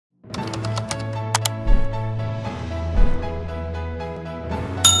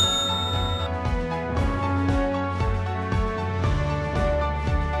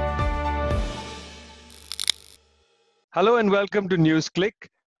Hello and welcome to NewsClick.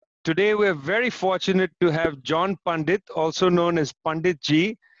 Today we're very fortunate to have John Pandit, also known as Pandit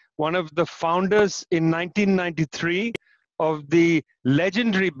G, one of the founders in 1993 of the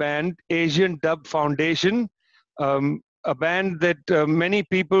legendary band Asian Dub Foundation, a band that many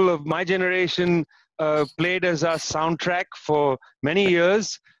people of my generation played as our soundtrack for many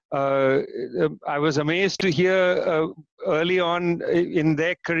years. I was amazed to hear early on in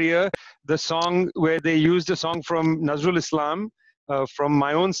their career the song where they used a song from Nazrul Islam from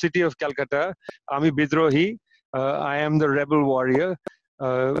my own city of Calcutta, Ami Bidrohi, I am the rebel warrior.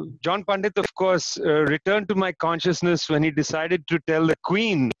 John Pandit, of course, returned to my consciousness when he decided to tell the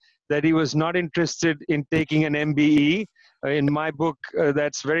Queen that he was not interested in taking an MBE. In my book,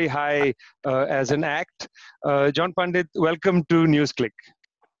 that's very high as an act. John Pandit, welcome to NewsClick.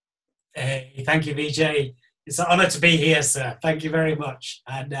 Hey, thank you, Vijay. It's an honor to be here, sir. Thank you very much.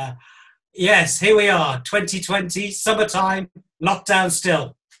 And yes, here we are, 2020, summertime, lockdown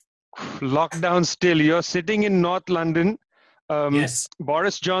still. Lockdown still. You're sitting in North London. Yes.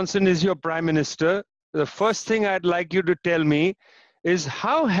 Boris Johnson is your prime minister. The first thing I'd like you to tell me is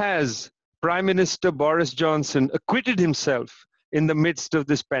how has Prime Minister Boris Johnson acquitted himself in the midst of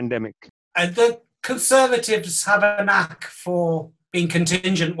this pandemic? The Conservatives have a knack for being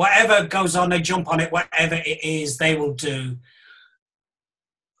contingent. Whatever goes on, they jump on it. Whatever it is, they will do.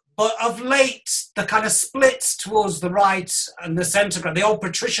 But of late, the kind of splits towards the right and the centre, the old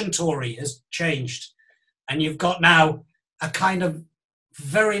patrician Tory has changed. And you've got now a kind of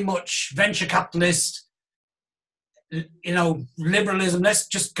very much venture capitalist, liberalism. Let's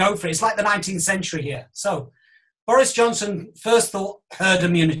just go for it. It's like the 19th century here. So Boris Johnson first thought herd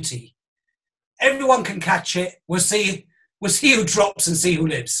immunity. Everyone can catch it. We'll see who drops and see who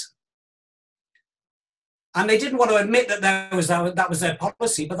lives. And they didn't want to admit that that was their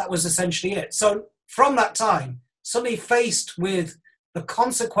policy, but that was essentially it. So from that time, suddenly faced with the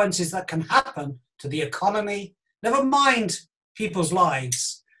consequences that can happen to the economy, never mind people's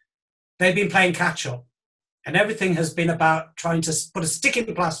lives, they've been playing catch up. And everything has been about trying to put a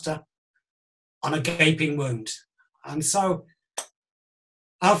sticking plaster on a gaping wound. And so,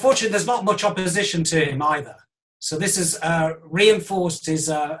 unfortunately, there's not much opposition to him either. So this has reinforced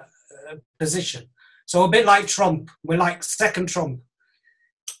his position. So a bit like Trump, we're like second Trump.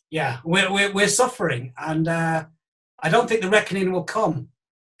 Yeah, we're suffering, and I don't think the reckoning will come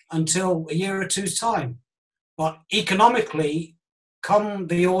until a year or two's time. But economically, come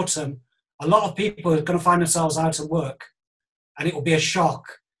the autumn, a lot of people are going to find themselves out of work, and it will be a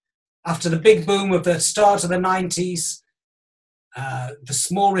shock. After the big boom of the start of the 90s, the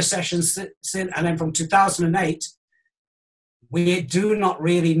small recessions, and then from 2008, we do not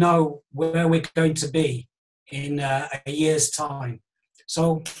really know where we're going to be in a year's time.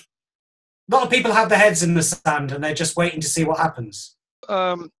 So a lot of people have their heads in the sand and they're just waiting to see what happens.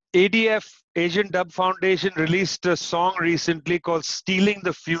 ADF, Asian Dub Foundation, released a song recently called Stealing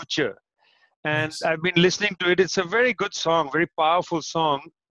the Future. And yes, I've been listening to it. It's a very good song, very powerful song.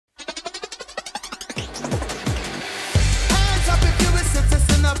 Hands up if you're a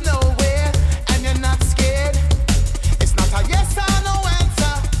citizen of nowhere and you're not scared. It's not a yes or no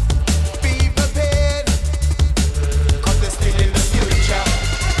answer. Be prepared, 'cause they're stealing the future.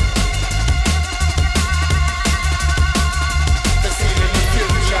 They're stealing the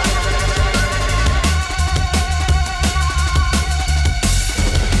future.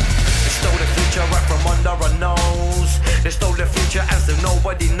 They stole the future right from under our nose. They stole the future as if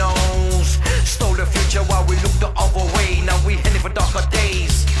nobody knows. Stole the future while we look the other way. Now we heading for darker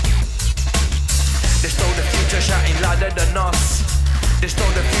days. They stole the future shouting louder than us. They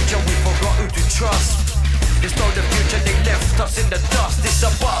stole the future, we forgot who to trust. They stole the future, they left us in the dust. It's a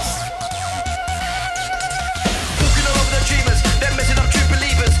bust. Walking all over the dreamers, they're messing up true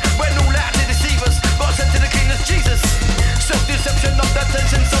believers. When all out to deceive us, but sent to the cleanest Jesus. Self-deception of that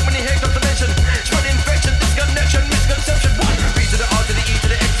tension, so many heads not to mention. Spread infection, disconnection, misconception. What? B to the R to the E to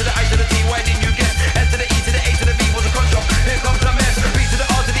the X to the I to the T, why didn't you guess? S to the E to the A to the B was a construct. Here comes the mess. B to the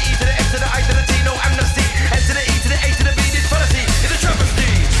R to the E to the X to the I to the T, no amnesty. S to the E to the A to the B, this fallacy is a travesty.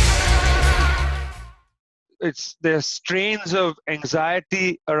 There's strains of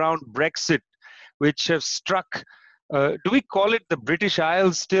anxiety around Brexit, which have struck, do we call it the British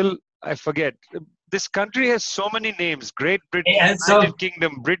Isles still? I forget. This country has so many names: Great Britain, United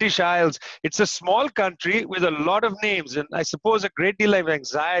Kingdom, British Isles. It's a small country with a lot of names, and I suppose a great deal of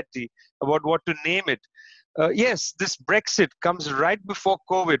anxiety about what to name it. Yes, this Brexit comes right before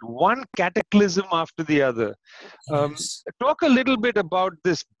COVID, one cataclysm after the other. Talk a little bit about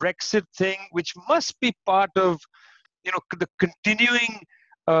this Brexit thing, which must be part of, the continuing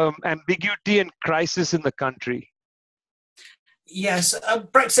ambiguity and crisis in the country. Yes,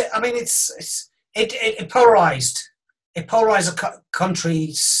 Brexit. I mean, it polarized. It polarized a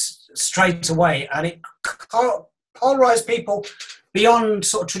country straight away, and it polarized people beyond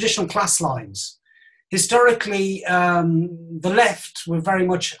sort of traditional class lines. Historically, the left were very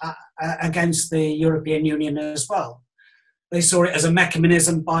much against the European Union as well. They saw it as a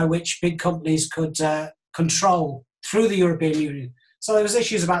mechanism by which big companies could control through the European Union. So there was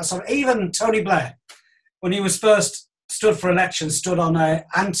issues about even Tony Blair, when he was first stood for election, stood on an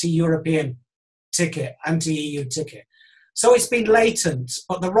anti-European ticket, anti-EU ticket. So it's been latent,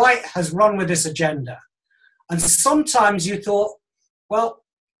 but the right has run with this agenda. And sometimes you thought, well,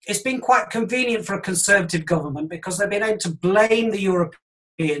 it's been quite convenient for a Conservative government because they've been able to blame the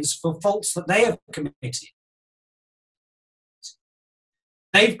Europeans for faults that they have committed.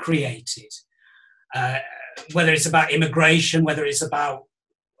 They've created, whether it's about immigration, whether it's about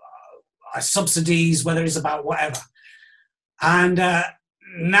subsidies, whether it's about whatever. And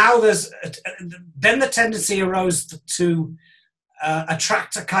now then the tendency arose to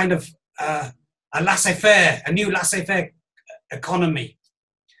attract a kind of a laissez-faire, a new laissez-faire economy,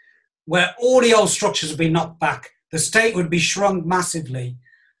 where all the old structures would be knocked back, the state would be shrunk massively,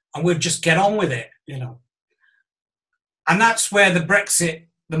 and we'd just get on with it, you know. And that's where the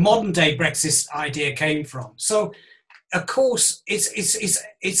modern day Brexit idea came from. So, of course,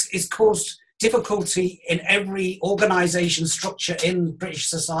 it's caused difficulty in every organisation structure in British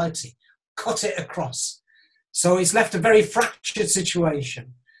society. Cut it across. So it's left a very fractured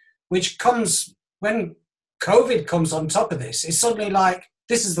situation, which comes when COVID comes on top of this. It's suddenly like,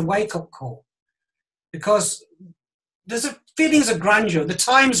 this is the wake-up call. Because there's feelings of grandeur. The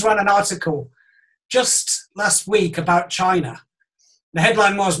Times ran an article just last week about China. The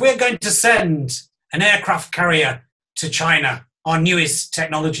headline was, we're going to send an aircraft carrier to China, our newest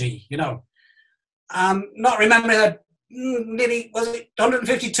technology, you know. Not remembering that nearly, was it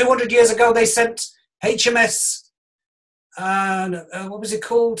 150, 200 years ago, they sent HMS, what was it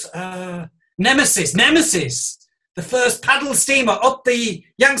called? Nemesis, the first paddle steamer up the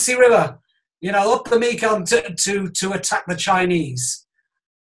Yangtze River, you know, up the Mekong to attack the Chinese.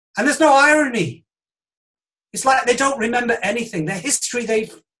 And there's no irony. It's like they don't remember anything. Their history,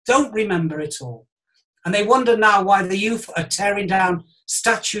 they don't remember it all. And they wonder now why the youth are tearing down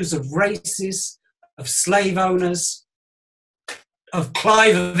statues of races, of slave owners, of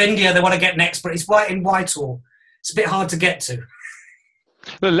Clive of India. They want to get next, but it's in Whitehall. It's a bit hard to get to.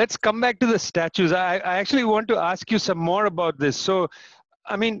 Well, let's come back to the statues. I actually want to ask you some more about this. So,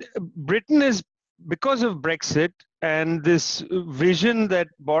 I mean, Britain is, because of Brexit and this vision that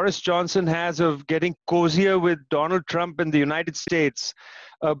Boris Johnson has of getting cozier with Donald Trump in the United States,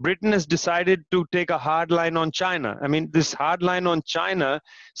 Britain has decided to take a hard line on China. I mean, this hard line on China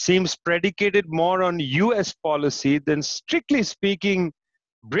seems predicated more on US policy than, strictly speaking,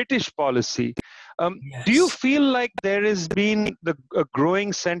 British policy. Yes. Do you feel like there has been a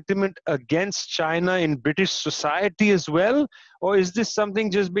growing sentiment against China in British society as well? Or is this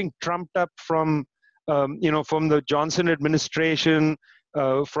something just being trumped up from, from the Johnson administration,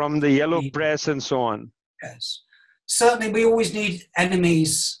 from the yellow press and so on? Yes. Certainly, we always need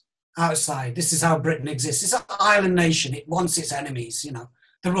enemies outside. This is how Britain exists. It's an island nation. It wants its enemies, you know,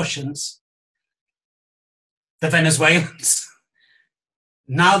 the Russians, the Venezuelans,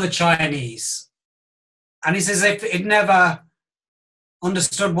 now the Chinese. And it's as if it never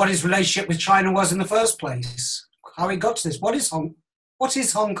understood what his relationship with China was in the first place, how he got to this. What is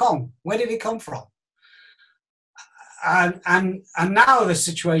Hong Kong? Where did it come from? And now the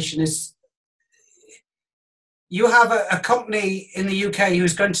situation is, you have a company in the UK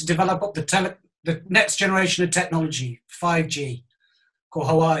who's going to develop up the next generation of technology, 5G, called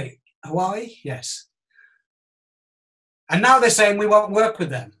Huawei. Huawei? Yes. And now they're saying we won't work with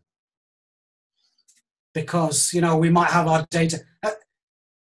them because, you know, we might have our data.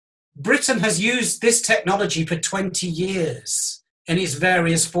 Britain has used this technology for 20 years in its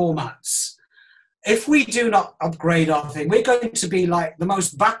various formats. If we do not upgrade our thing, we're going to be like the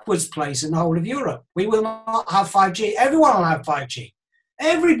most backwards place in the whole of Europe. We will not have 5G. Everyone will have 5G.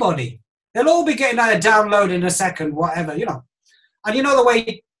 Everybody. They'll all be getting a download in a second, whatever, you know. And you know the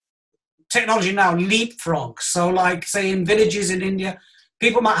way technology now leapfrogs. So like, say, in villages in India,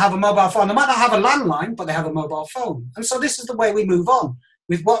 people might have a mobile phone. They might not have a landline, but they have a mobile phone. And so this is the way we move on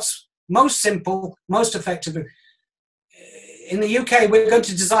with what's most simple, most effective. In the UK, we're going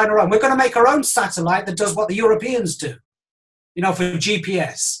to design our own. We're going to make our own satellite that does what the Europeans do, you know, for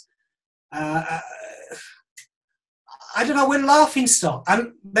GPS. I don't know, we're laughing stock.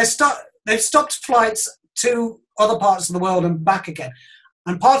 And they've stopped flights to other parts of the world and back again.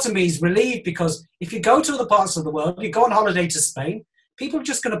 And part of me is relieved, because if you go to other parts of the world, you go on holiday to Spain, people are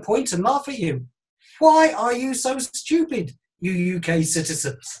just going to point and laugh at you. Why are you so stupid, you UK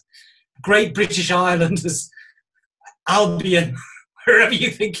citizens? Great British Islanders, Albion, wherever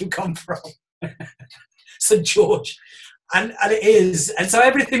you think you come from, St. George. And it is. And so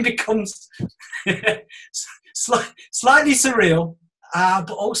everything becomes slightly surreal,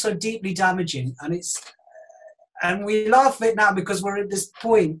 but also deeply damaging. And we laugh at it now because we're at this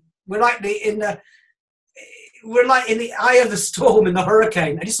point. We're like in the eye of the storm, in the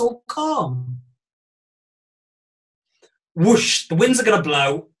hurricane, and it's all calm. Whoosh! The winds are going to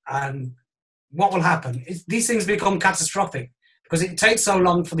blow, and what will happen? These things become catastrophic because it takes so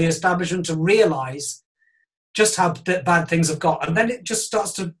long for the establishment to realise just how bad things have got, and then it just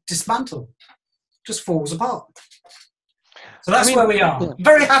starts to dismantle, just falls apart. So that's where we are. Yeah.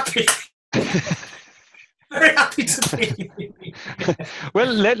 Very happy. Very happy to be.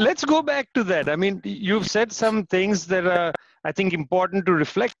 Well, let's go back to that. I mean, you've said some things that are, I think, important to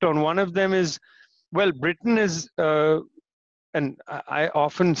reflect on. One of them is, well, Britain is, and I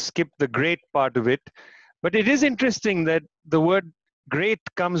often skip the great part of it, but it is interesting that the word great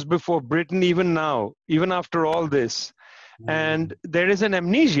comes before Britain even now, even after all this. And there is an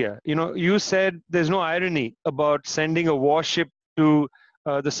amnesia. You know, you said there's no irony about sending a warship to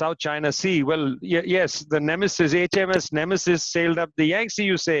the South China Sea. Well, yes, the Nemesis, HMS Nemesis sailed up the Yangtze,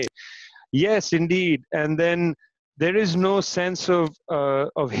 you say. Yes, indeed. And then there is no sense of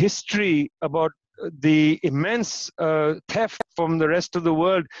history about the immense theft from the rest of the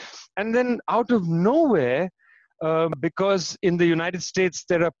world. And then out of nowhere, because in the United States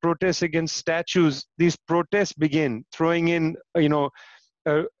there are protests against statues, these protests begin throwing in,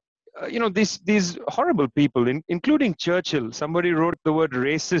 these horrible people, including Churchill. Somebody wrote the word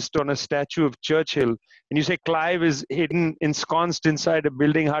racist on a statue of Churchill, and you say Clive is hidden, ensconced inside a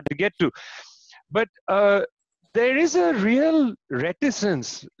building hard to get to. But there is a real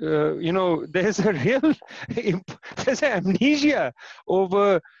reticence, there's an amnesia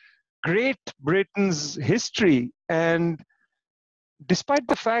over Great Britain's history. And despite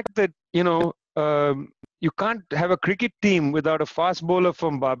the fact that, you can't have a cricket team without a fast bowler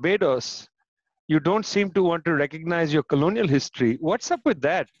from Barbados, you don't seem to want to recognize your colonial history. What's up with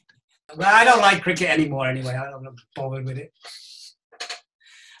that? Well, I don't like cricket anymore anyway. I'm not bothered with it.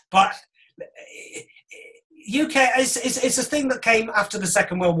 But UK, it's a thing that came after the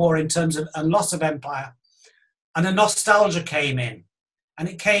Second World War in terms of a loss of empire. And the nostalgia came in. And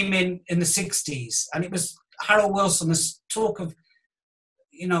it came in the 60s. And it was Harold Wilson, this talk of,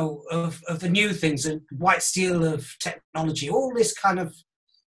 of the new things, and white steel of technology, all this kind of,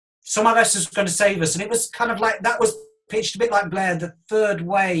 some of us is going to save us. And it was kind of like, that was pitched a bit like Blair, the third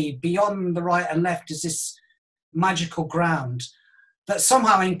way, beyond the right and left is this magical ground that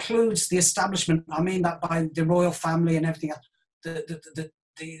somehow includes the establishment. I mean that by the royal family and everything else, the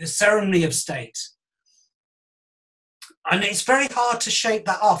ceremony of state. And it's very hard to shake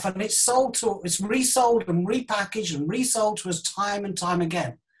that off. And it's resold and repackaged and resold to us time and time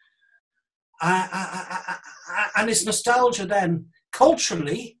again. And it's nostalgia then.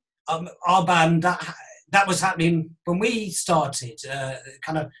 Culturally, our band, that was happening when we started,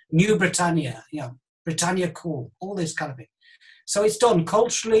 kind of New Britannia, Britannia cool, all this kind of thing. So it's done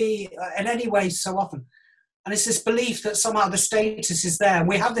culturally in any way so often. And it's this belief that somehow the status is there. And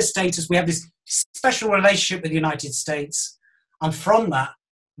we have this status, we have this special relationship with the United States. And from that,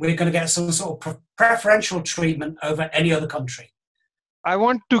 we're going to get some sort of preferential treatment over any other country. I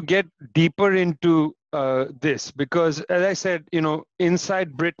want to get deeper into this because, as I said,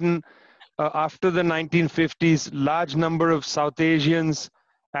 inside Britain, after the 1950s, large number of South Asians,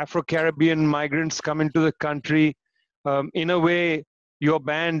 Afro-Caribbean migrants come into the country. In a way, your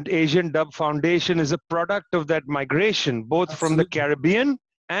band, Asian Dub Foundation, is a product of that migration, both Absolutely. From the Caribbean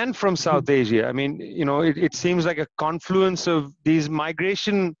and from South Asia. I mean, it seems like a confluence of these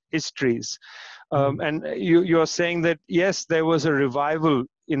migration histories. And you're saying that, yes, there was a revival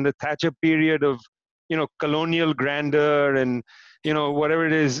in the Thatcher period of, colonial grandeur and, whatever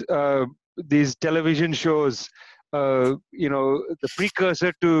it is, these television shows, the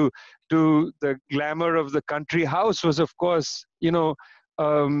precursor to the glamour of the country house was, of course,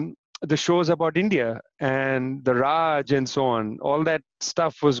 the shows about India and the Raj and so on. All that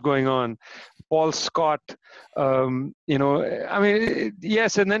stuff was going on. Paul Scott,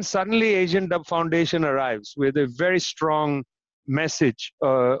 yes. And then suddenly Asian Dub Foundation arrives with a very strong message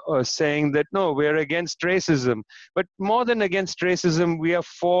saying that, no, we're against racism. But more than against racism, we are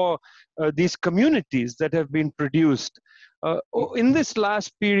for these communities that have been produced. In this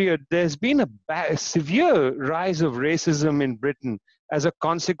last period, there's been a severe rise of racism in Britain. as a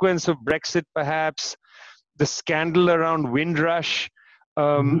consequence of Brexit, perhaps, the scandal around Windrush.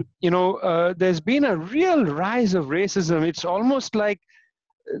 There's been a real rise of racism. It's almost like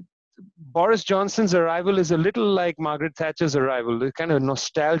Boris Johnson's arrival is a little like Margaret Thatcher's arrival. The kind of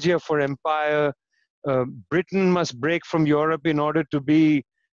nostalgia for empire. Britain must break from Europe in order to be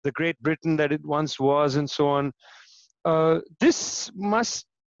the Great Britain that it once was, and so on. This must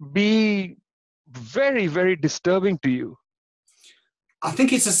be very, very disturbing to you. I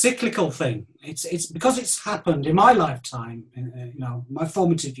think it's a cyclical thing. It's because it's happened in my lifetime, my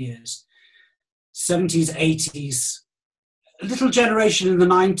formative years, 70s, 80s, a little generation in the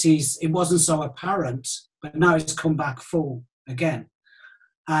 90s, it wasn't so apparent, but now it's come back full again.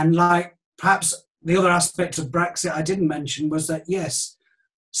 And like perhaps the other aspect of Brexit I didn't mention was that, yes,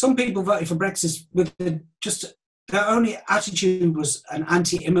 some people voted for Brexit with their only attitude was an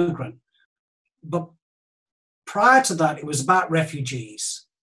anti-immigrant. But prior to that, it was about refugees.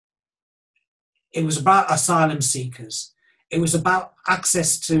 It was about asylum seekers. It was about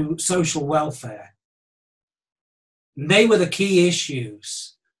access to social welfare. They were the key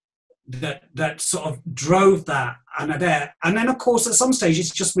issues that sort of drove that and are there. And then, of course, at some stage, it's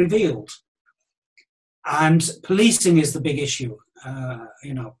just revealed. And policing is the big issue.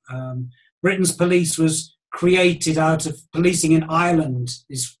 Britain's police was created out of policing in Ireland,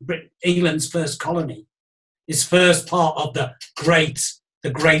 England's first colony, its first part of the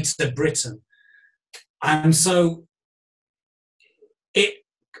Greater Britain. And so it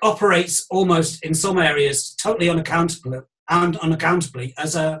operates almost in some areas totally unaccountably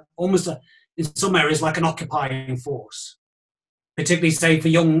as in some areas like an occupying force, particularly say for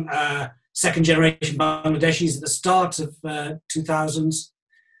young second generation Bangladeshis at the start of 2000s.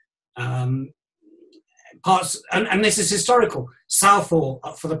 Parts, and this is historical, Southall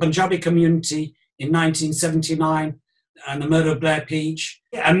for the Punjabi community in 1979 and the murder of Blair Peach.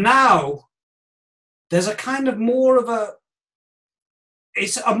 And now there's a kind of more of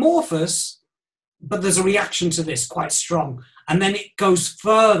it's amorphous, but there's a reaction to this quite strong. And then it goes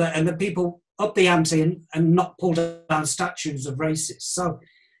further and the people up the ante and not pull down statues of racists. So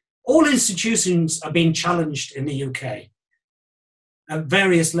all institutions are being challenged in the UK at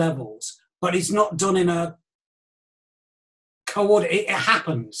various levels, but it's not done in a it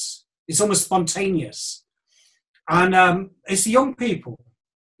happens. It's almost spontaneous. And it's the young people.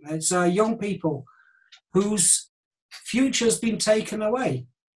 It's young people whose future's been taken away,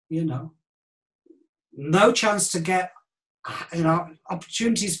 No chance to get,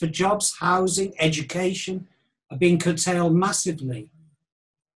 opportunities for jobs, housing, education are being curtailed massively.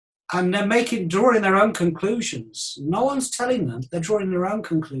 And they're drawing their own conclusions. No one's telling them, they're drawing their own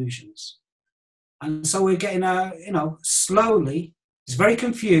conclusions. And so we're getting slowly, it's very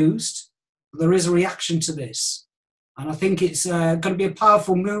confused. There is a reaction to this. And I think it's going to be a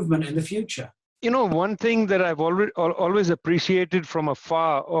powerful movement in the future. One thing that I've always appreciated from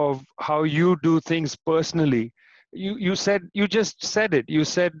afar of how you do things personally, you just said it. You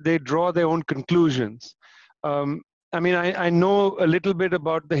said they draw their own conclusions. I know a little bit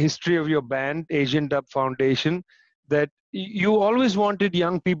about the history of your band, Asian Dub Foundation, that you always wanted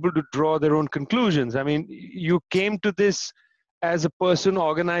young people to draw their own conclusions. You came to this as a person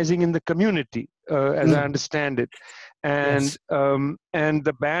organizing in the community, as I understand it. And yes. And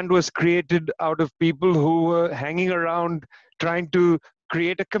the band was created out of people who were hanging around trying to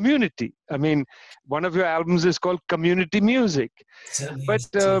create a community. One of your albums is called Community Music. But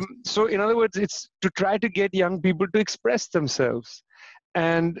so in other words, it's to try to get young people to express themselves.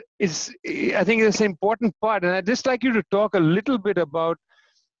 And I think it's an important part. And I'd just like you to talk a little bit about,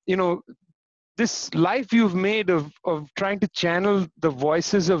 this life you've made of trying to channel the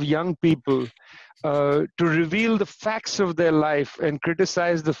voices of young people to reveal the facts of their life and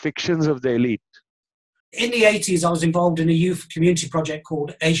criticize the fictions of the elite. In the 80s, I was involved in a youth community project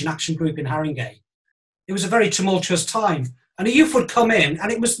called Asian Action Group in Haringey. It was a very tumultuous time. And a youth would come in,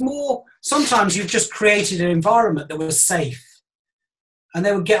 and it was more, sometimes you've just created an environment that was safe. And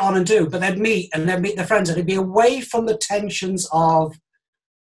they would get on and do, but they'd meet their friends, and it'd be away from the tensions of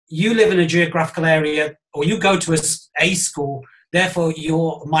you live in a geographical area or you go to a school, therefore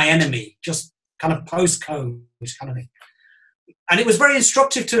you're my enemy, just kind of postcode kind of thing. And it was very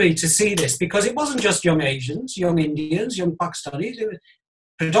instructive to me to see this because it wasn't just young Asians, young Indians, young Pakistanis, it was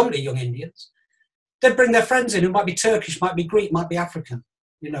predominantly young Indians. They'd bring their friends in who might be Turkish, might be Greek, might be African,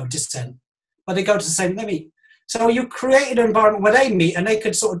 descent, but they go to the same, they meet. So you created an environment where they meet and they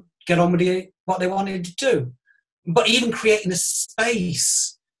could sort of get on with what they wanted to do. But even creating a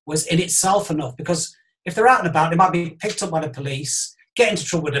space was in itself enough because if they're out and about, they might be picked up by the police, get into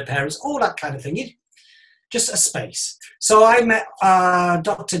trouble with their parents, all that kind of thing. just a space. So I met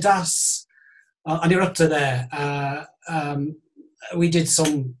Dr. Das Anirutta there. We did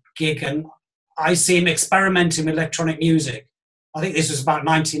some gig, and I see him experimenting with electronic music. I think this was about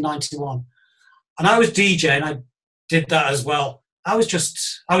 1991. And I was DJ, and I did that as well. I was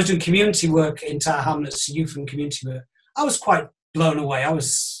doing community work in Tower Hamlets, youth and community work. I was quite blown away.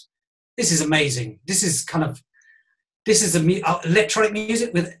 This is amazing. This is electronic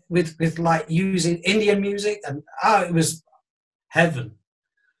music with like using Indian music, and it was heaven.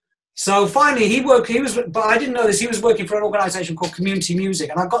 So finally but I didn't know this, he was working for an organization called Community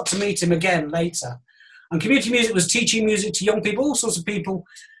Music, and I got to meet him again later. And Community Music was teaching music to young people, all sorts of people,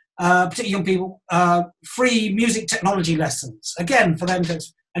 particularly young people, free music technology lessons, again, for them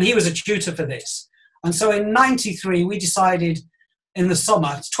and he was a tutor for this. And so in 93, we decided in the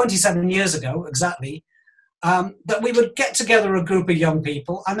summer, it's 27 years ago exactly, that we would get together a group of young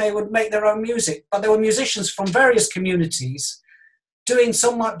people and they would make their own music. But there were musicians from various communities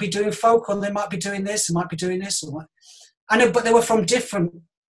some might be doing folk, and they might be doing this, and might be doing this. But they were from different,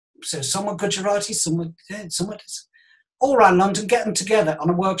 so some were Gujarati, some were all around London, get them together on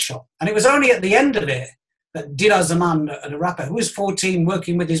a workshop. And it was only at the end of it that Dida Zaman, the rapper, who was 14,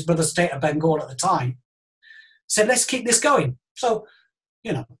 working with his brother State of Bengal at the time, said, let's keep this going. So,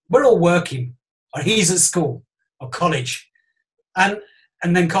 we're all working, or he's at school, or college, and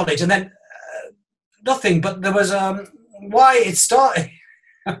then college, and then nothing, but there was, why it started,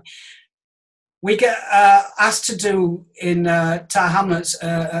 we get asked to do in Tower Hamlets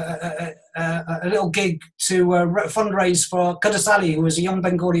a little gig to fundraise for Qudus Ali, who was a young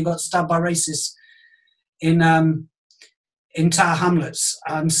Bengali who got stabbed by racists in Tower Hamlets.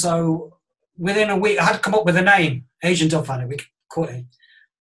 And so within a week, I had to come up with a name, Asian Dub Family, we call it.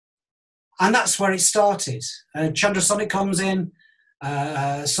 And that's where it started. Chandra Sonic comes in,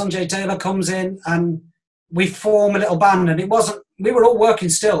 Sanjay Taylor comes in, and we form a little band. And we were all working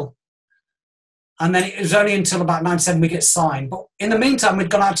still. And then it was only until about 97 we get signed. But in the meantime, we'd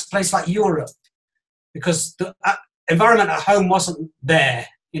gone out to a place like Europe because the environment at home wasn't there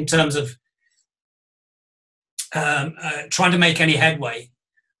in terms of trying to make any headway.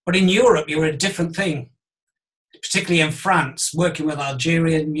 But in Europe, you were a different thing, particularly in France, working with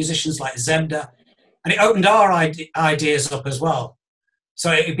Algerian musicians like Zebda. And it opened our ideas up as well.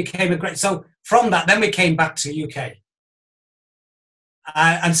 So it became so from that, then we came back to UK.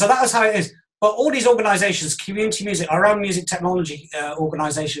 And so that was how it is. But all these organisations, Community Music, our own music technology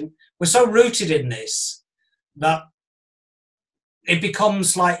organisation, we're so rooted in this that it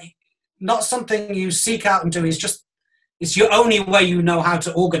becomes like not something you seek out and do. It's your only way you know how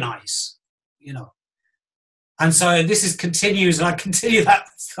to organise, And so this continues, and I continue that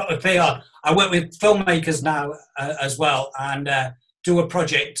sort of thing on. I work with filmmakers now as well, and do a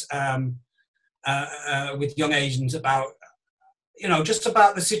project with young Asians about, just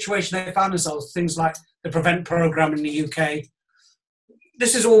about the situation they found themselves, things like the Prevent programme in the UK.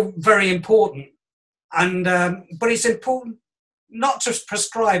 This is all very important. And but it's important not to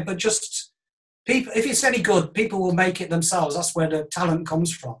prescribe, but just people, if it's any good, people will make it themselves. That's where the talent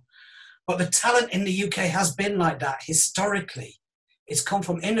comes from. But the talent in the UK has been like that historically. It's come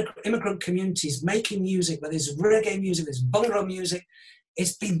from immigrant communities making music, whether it's reggae music, there's bhangra music.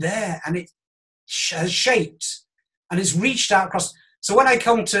 It's been there, and it has shaped, and it's reached out across. So when I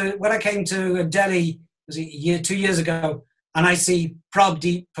came to Delhi, was it 2 years ago, and I see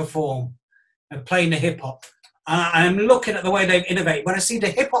Prabdeep perform and playing the hip hop, I'm looking at the way they've innovated. When I see the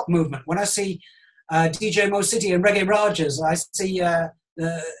hip hop movement, when I see DJ Mo City and Reggae Rajas, I see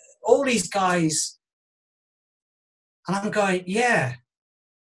all these guys, and I'm going, yeah,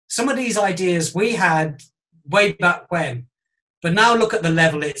 some of these ideas we had way back when. But now look at the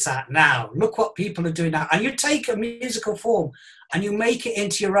level it's at now. Look what people are doing now. And you take a musical form and you make it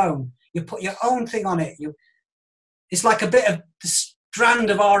into your own. You put your own thing on it. It's like a bit of the strand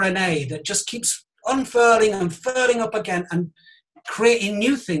of RNA that just keeps unfurling and furling up again and creating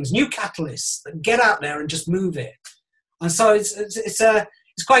new things, new catalysts that get out there and just move it. And so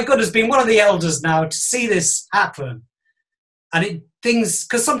it's quite good as being one of the elders now to see this happen. And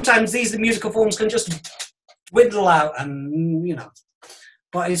because sometimes the musical forms can just dwindle out, and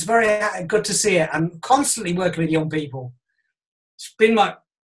but it's very good to see it, and constantly working with young people. It's been my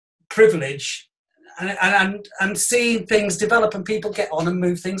privilege, and seeing things develop and people get on and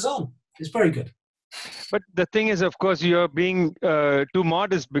move things on. It's very good. But the thing is, of course, you're being too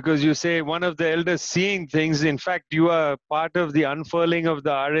modest because you say one of the elders seeing things. In fact, you are part of the unfurling of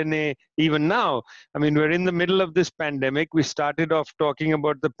the RNA even now. I mean, we're in the middle of this pandemic. We started off talking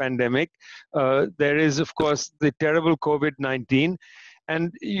about the pandemic. There is, of course, the terrible COVID-19.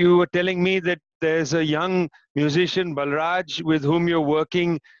 And you were telling me that there's a young musician, Balraj, with whom you're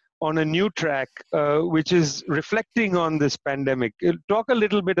working on a new track, which is reflecting on this pandemic. Talk a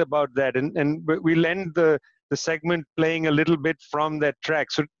little bit about that, and we'll end the segment playing a little bit from that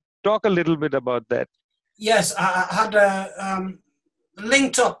track. So talk a little bit about that. Yes, I had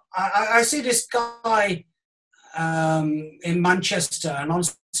linked up. I see this guy in Manchester and on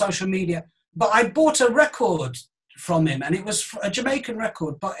social media, but I bought a record from him, and it was a Jamaican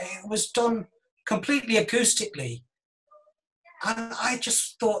record, but it was done completely acoustically. And I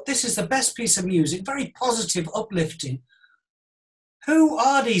just thought, this is the best piece of music, very positive, uplifting. Who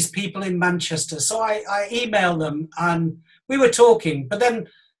are these people in Manchester? So I emailed them and we were talking, but then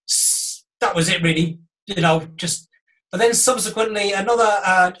that was it really, but then subsequently another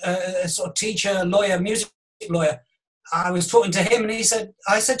sort of teacher, lawyer, music lawyer, I was talking to him and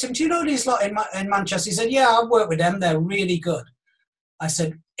I said to him, do you know these lot in Manchester? He said, yeah, I've worked with them. They're really good. I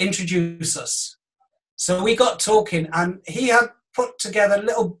said, introduce us. So we got talking, and he had put together a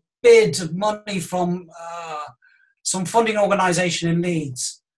little bid of money from some funding organisation in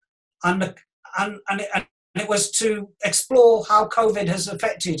Leeds, and it was to explore how COVID has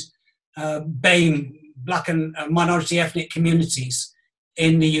affected BAME, Black and minority ethnic communities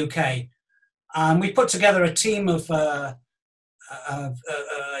in the UK. And we put together a team of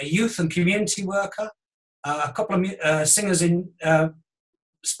youth and community worker, a couple of singers in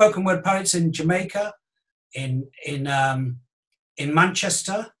spoken word poets in Jamaica, in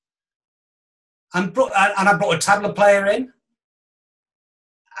Manchester, and I brought a tabla player in,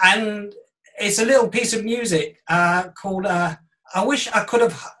 and it's a little piece of music called "I Wish I Could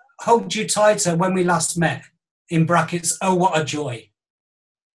Have Hugged You Tighter When We Last Met," in brackets, "Oh What a Joy."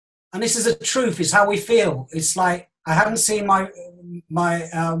 And this is the truth. It's how we feel. It's like I haven't seen my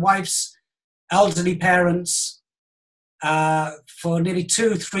wife's elderly parents for nearly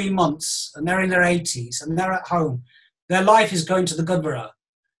 2-3 months, and they're in their 80s, and they're at home. Their life is going to the Gudbara.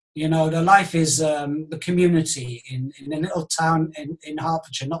 Their life is the community in a little town in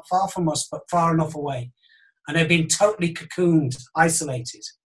Hertfordshire, not far from us, but far enough away. And they've been totally cocooned, isolated.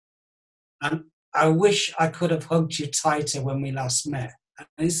 And I wish I could have hugged you tighter when we last met.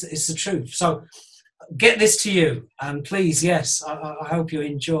 And it's the truth. So get this to you, and please, yes, I hope you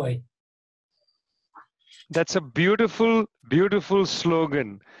enjoy. That's a beautiful, beautiful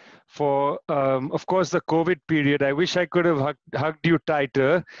slogan for, of course, the COVID period. I wish I could have hugged you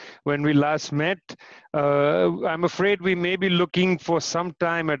tighter when we last met. I'm afraid we may be looking for some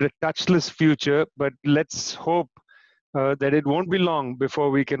time at a touchless future, but let's hope that it won't be long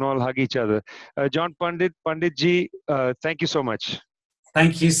before we can all hug each other. John Pandit G, thank you so much.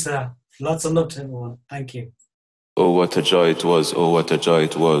 Thank you, sir. Lots of love to everyone. Thank you. Oh, what a joy it was, oh, what a joy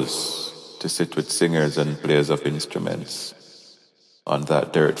it was to sit with singers and players of instruments on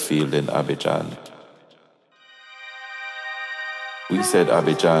that dirt field in Abidjan. We said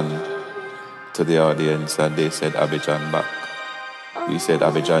Abidjan to the audience and they said Abidjan back. We said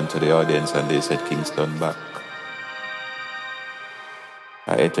Abidjan to the audience and they said Kingston back.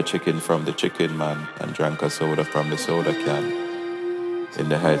 I ate a chicken from the chicken man and drank a soda from the soda can in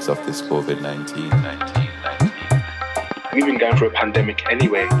the heights of this COVID-19. We've been going through a pandemic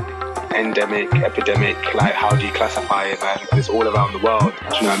anyway. Endemic, epidemic, like how do you classify it, man? It's all around the world.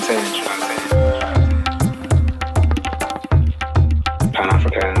 Do you know what I'm saying?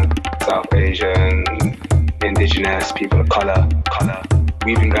 Pan-African, South Asian, indigenous, people of colour.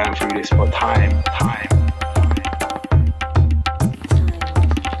 We've been going through this for time.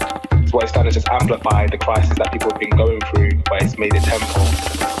 So what it's done is just amplify the crisis that people have been going through, but it's made it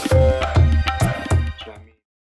tenfold.